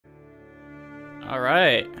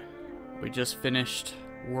Alright, we just finished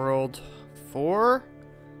World 4.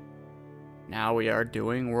 Now we are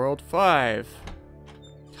doing World 5.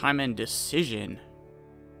 Time and Decision.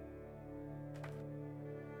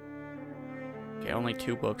 Okay, only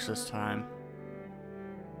 2 books this time.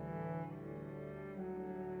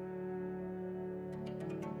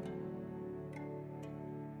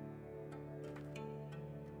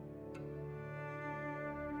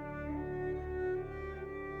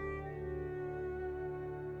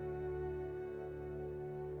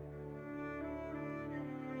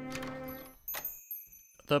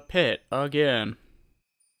 The pit again.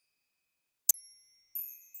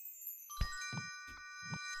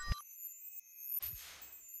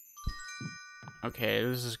 Okay,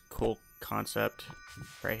 this is a cool concept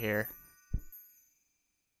right here.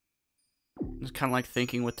 It's kind of like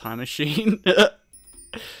thinking with Time Machine.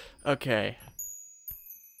 Okay.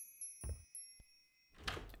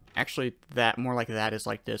 Actually, that more like that is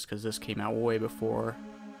like this because this came out way before.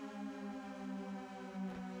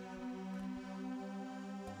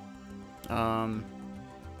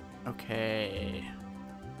 Okay.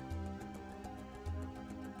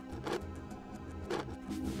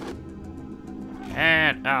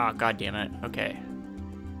 And, oh, god damn it. Okay.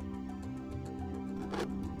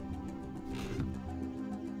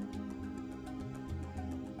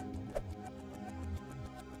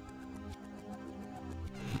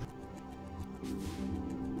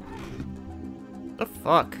 The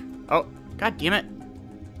fuck? Oh, god damn it.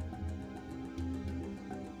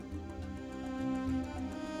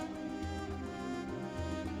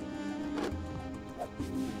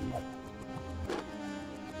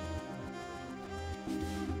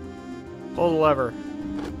 Pull the lever.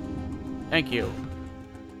 Thank you.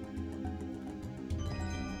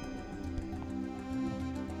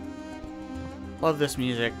 Love this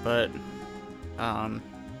music, but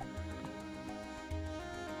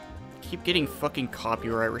keep getting fucking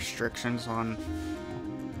copyright restrictions on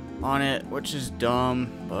it, which is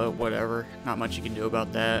dumb, but whatever. Not much you can do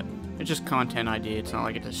about that. It's just content ID. It's not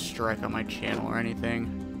like it's a strike on my channel or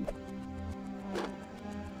anything.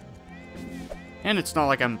 And it's not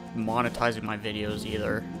like I'm monetizing my videos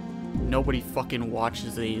either. Nobody fucking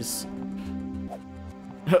watches these.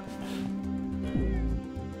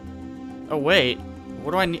 Oh wait,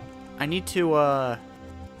 what do I need? I need to,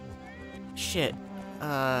 shit.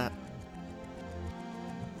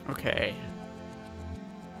 Okay.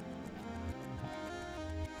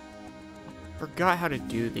 Forgot how to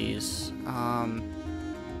do these.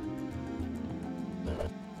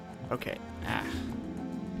 Okay. Ah.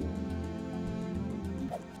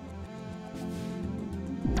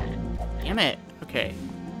 Damn it. Okay.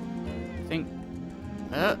 I think.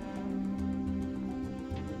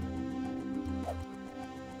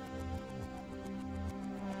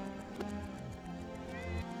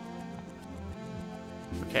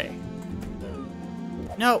 Okay.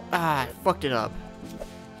 No. Ah, I fucked it up.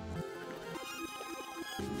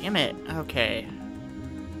 Damn it. Okay.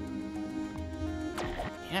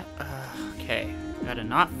 Yeah. Okay. Gotta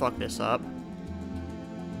not fuck this up.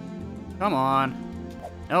 Come on.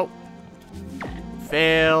 Nope.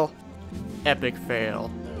 Fail. Epic fail.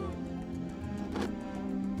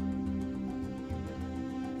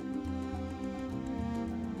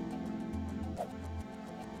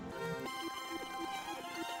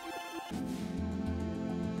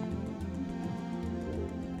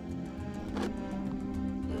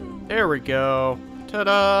 There we go.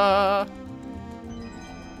 Ta-da!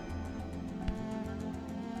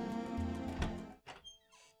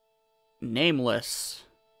 Nameless.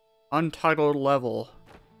 Untitled level.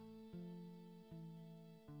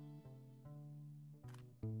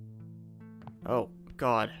 Oh,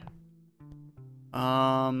 God.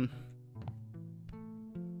 Okay,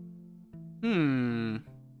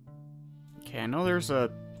 I know there's a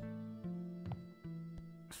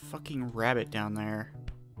fucking rabbit down there.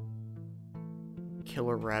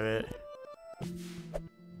 Killer rabbit.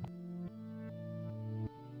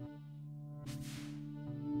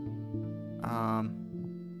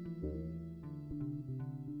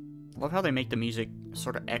 Love how they make the music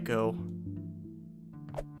sort of echo.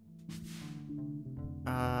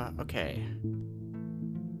 Okay.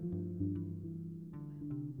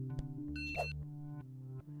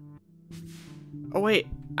 Oh wait,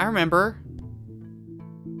 I remember.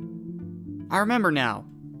 I remember now.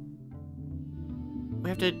 We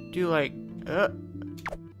have to do like, oh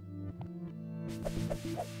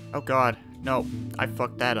god, no, I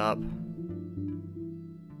fucked that up.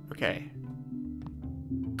 Okay.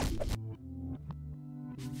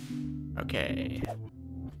 Okay.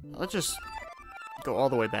 Let's just go all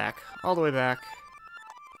the way back. All the way back.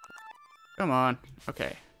 Come on.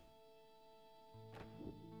 Okay.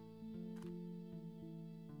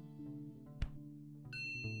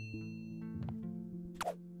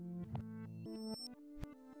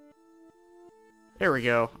 There we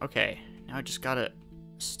go. Okay. Now I just gotta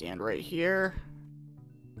stand right here.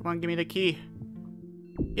 Come on, give me the key.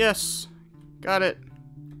 Yes! Got it.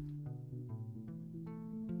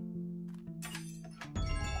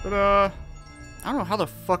 Ta-da! I don't know how the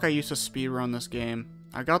fuck I used to speedrun this game.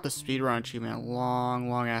 I got the speedrun achievement a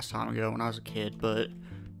long ass time ago when I was a kid, but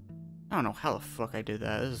I don't know how the fuck I did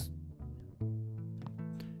that. This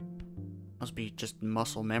must be just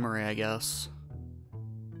muscle memory, I guess.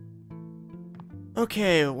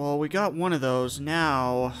 Okay, well, we got one of those.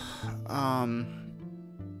 Now,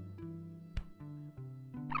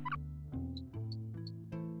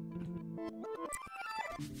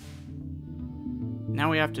 now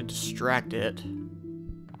we have to distract it.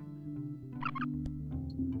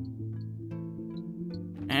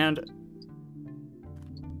 And...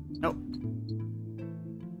 Nope.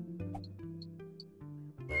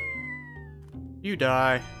 You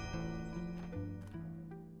die.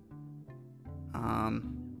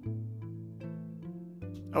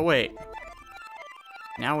 Oh, wait.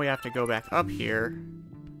 Now we have to go back up here.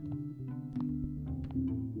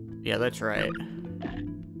 Yeah, that's right.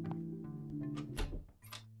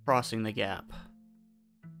 Crossing the gap.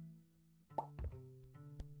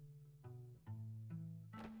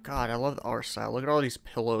 God, I love the art style. Look at all these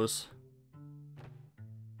pillows.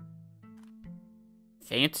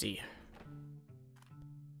 Fancy.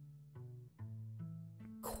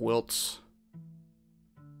 Quilts.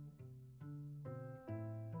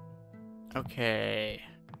 Okay.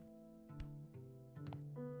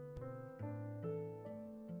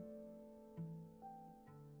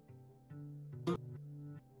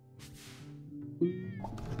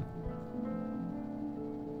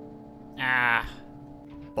 Ah.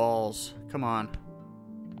 Balls. Come on.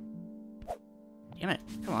 Damn it.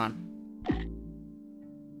 Come on.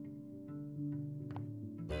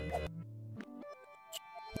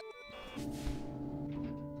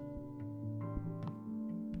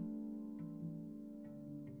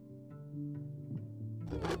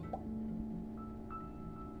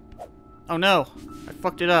 Oh no! I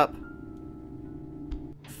fucked it up.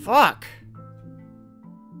 Fuck!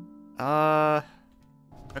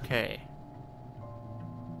 Okay.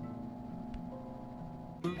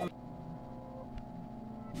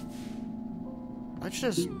 Let's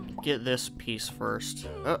just get this piece first.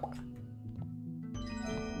 Oh.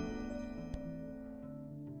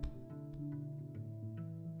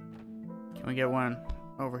 Can we get one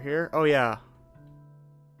over here? Oh yeah.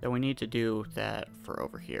 Then we need to do that for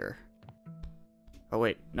over here. Oh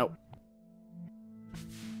wait, nope.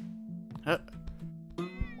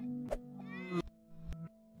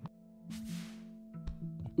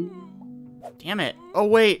 Damn it. Oh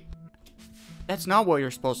wait. That's not what you're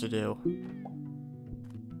supposed to do.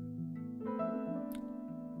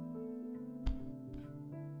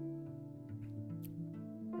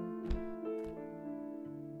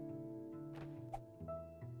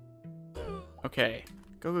 Okay.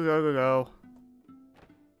 Go, go, go, go, go.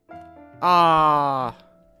 Ah.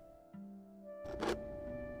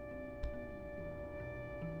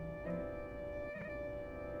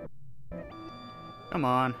 Come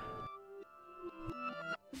on.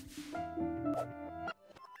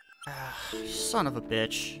 Ah, son of a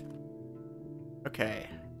bitch. Okay.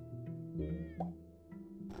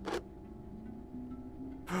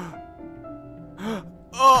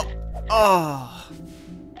 Oh! Oh!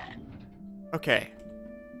 Okay.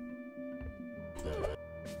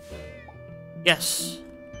 Yes!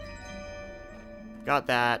 Got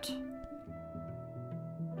that.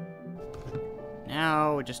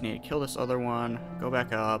 Now we just need to kill this other one. Go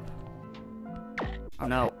back up. Oh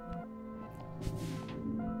no.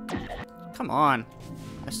 Come on.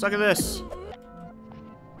 I suck at this.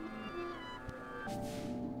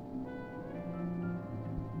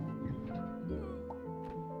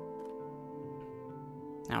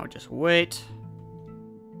 Now just wait.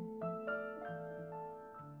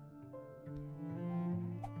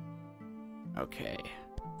 Okay.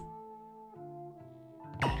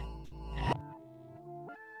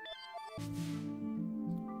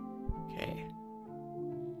 Okay.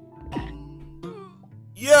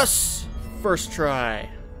 Yes! First try.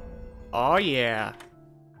 Oh yeah.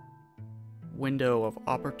 Window of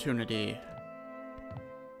opportunity.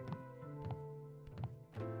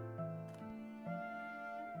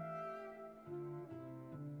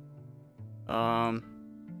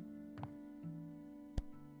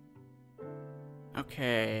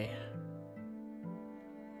 Okay.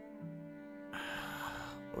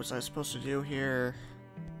 What was I supposed to do here?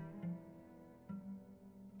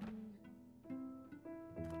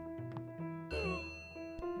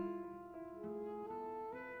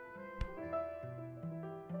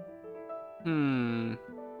 Hmm.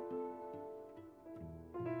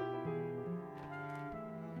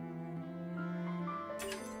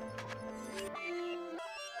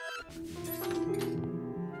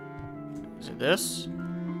 Is it this?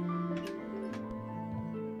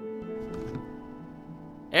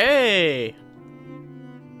 Hey!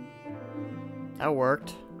 That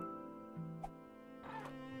worked.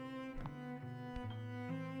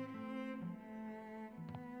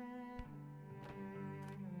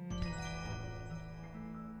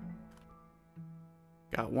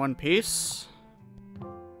 Got one piece.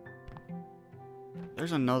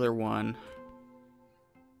 There's another one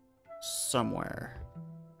somewhere.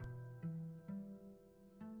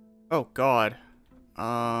 Oh God.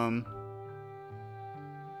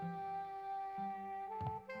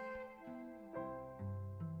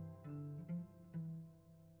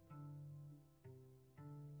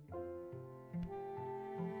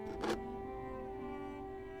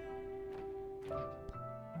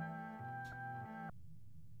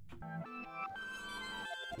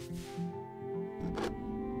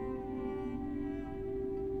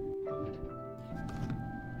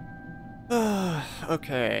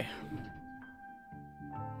 Okay.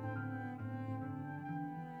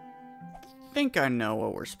 I think I know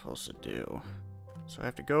what we're supposed to do. So I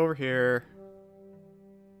have to go over here.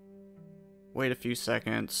 Wait a few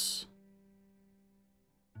seconds.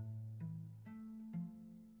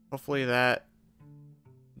 Hopefully that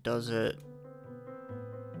does it.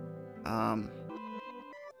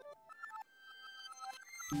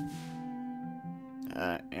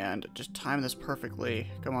 And just time this perfectly.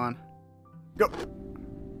 Come on. Go!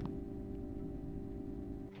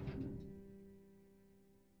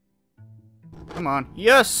 Come on.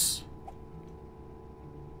 Yes!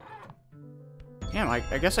 Damn, I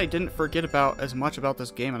guess I didn't forget about as much about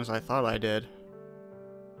this game as I thought I did.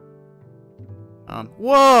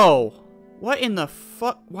 Whoa! What in the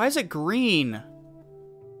fuck? Why is it green?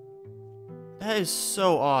 That is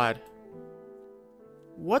so odd.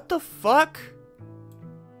 What the fuck?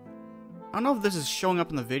 I don't know if this is showing up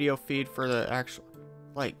in the video feed for the actual,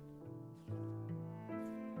 like...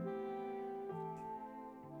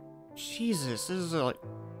 Jesus, this is a, like...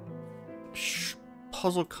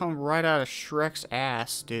 puzzle come right out of Shrek's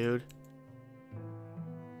ass, dude.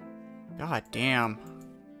 God damn.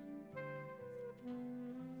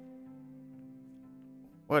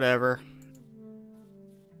 Whatever.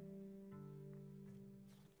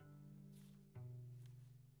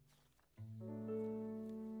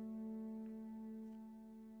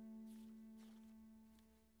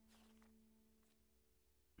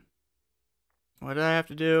 What did I have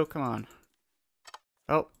to do? Come on.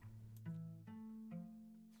 Oh.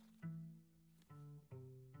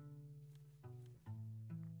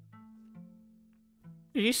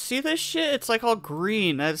 Did you see this shit? It's like all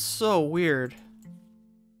green. That's so weird.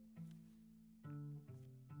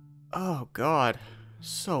 Oh God.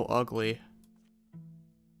 So ugly.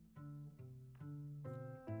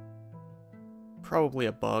 Probably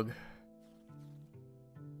a bug.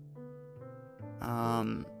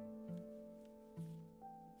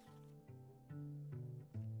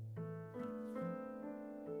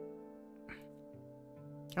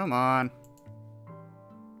 Come on.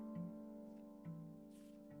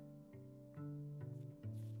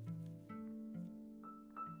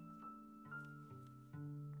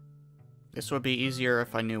 This would be easier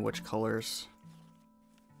if I knew which colors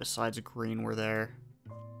besides green were there.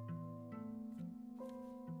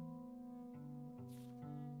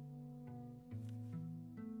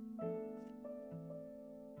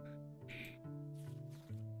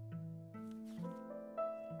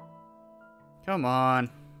 Come on.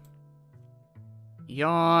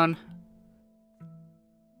 Yawn.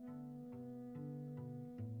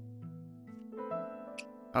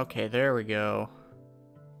 Okay, there we go.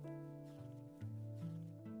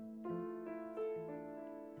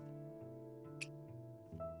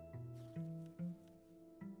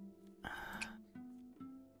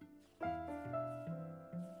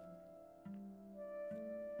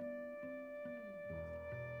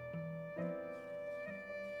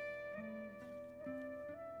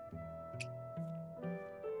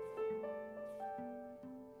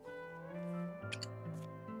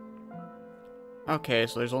 Okay,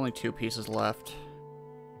 so there's only 2 pieces left.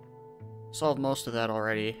 Solved most of that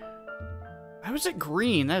already. Why was it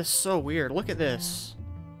green? That is so weird. Look at this.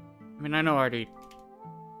 I mean, I know I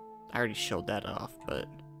already showed that off, but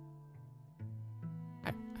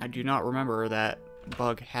I do not remember that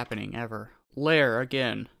bug happening ever. Lair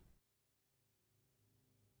again.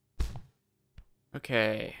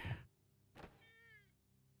 Okay.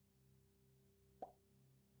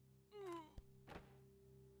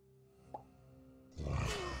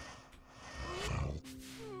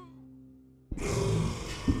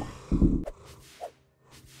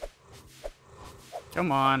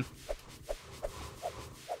 Come on.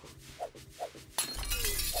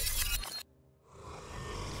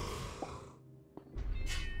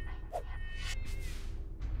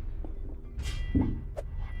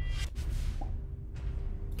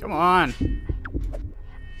 Come on.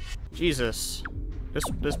 Jesus.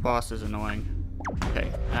 This boss is annoying.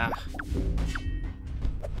 Okay. Ah.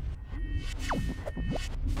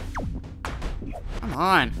 Come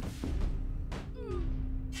on.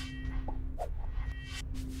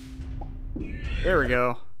 There we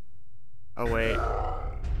go. Oh, wait.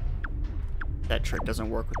 That trick doesn't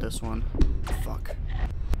work with this one. Fuck.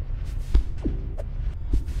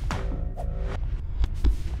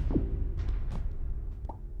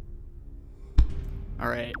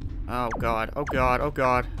 Alright. Oh, God. Oh, God. Oh,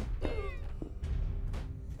 God.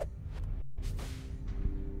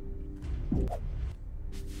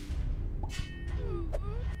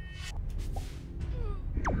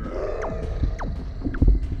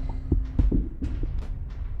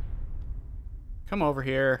 Come over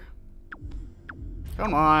here.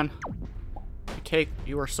 Come on.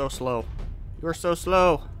 You are so slow. You are so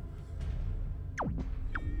slow.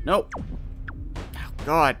 Nope. Oh,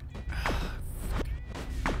 God.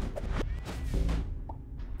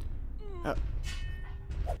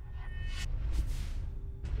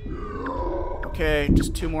 Okay,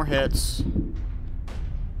 just 2 more hits.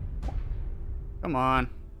 Come on.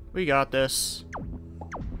 We got this.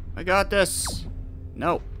 I got this.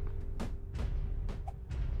 Nope.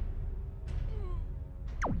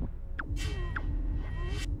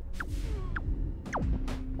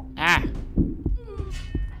 Ah.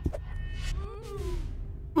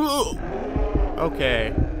 Ooh.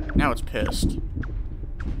 Okay. Now it's pissed.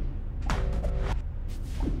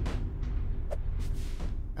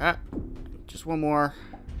 Ah. Just one more.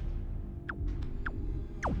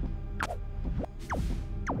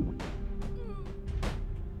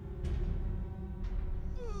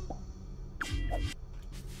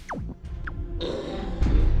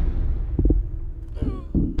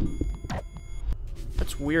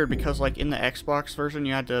 That's weird because, like, in the Xbox version,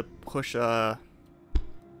 you had to push a...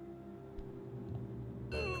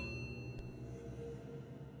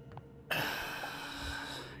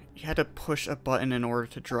 You had to push a button in order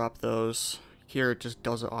to drop those. Here it just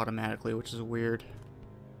does it automatically, which is weird.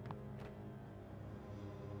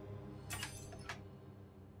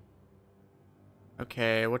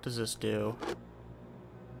 Okay, what does this do?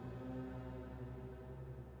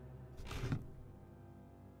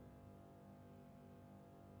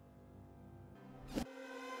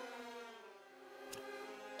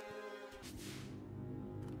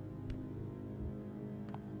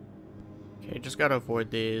 Okay, just gotta avoid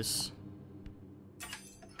these.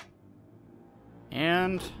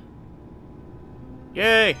 And...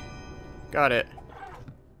 Yay! Got it.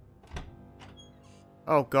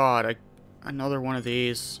 Oh god, another one of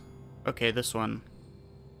these. Okay, this one.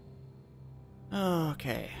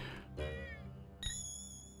 Okay.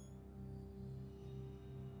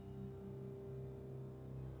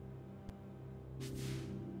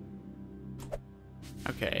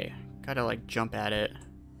 Okay, gotta like jump at it.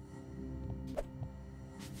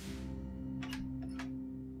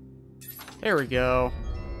 There we go.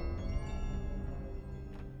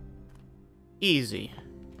 Easy.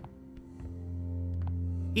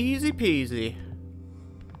 Easy peasy.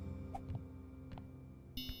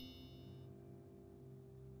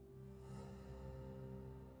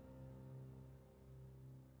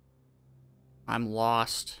 I'm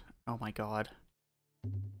lost. Oh my god.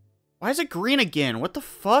 Why is it green again? What the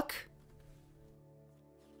fuck?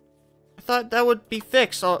 I thought that would be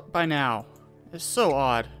fixed by now. It's so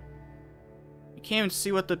odd. You can't even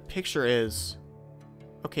see what the picture is.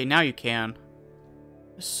 Okay, now you can.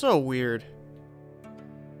 It's so weird.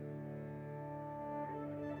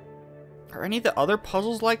 Are any of the other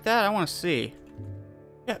puzzles like that? I want to see.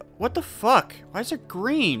 Yeah, what the fuck? Why is it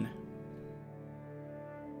green?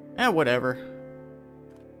 Eh, whatever.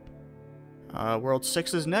 World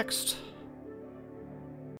 6 is next.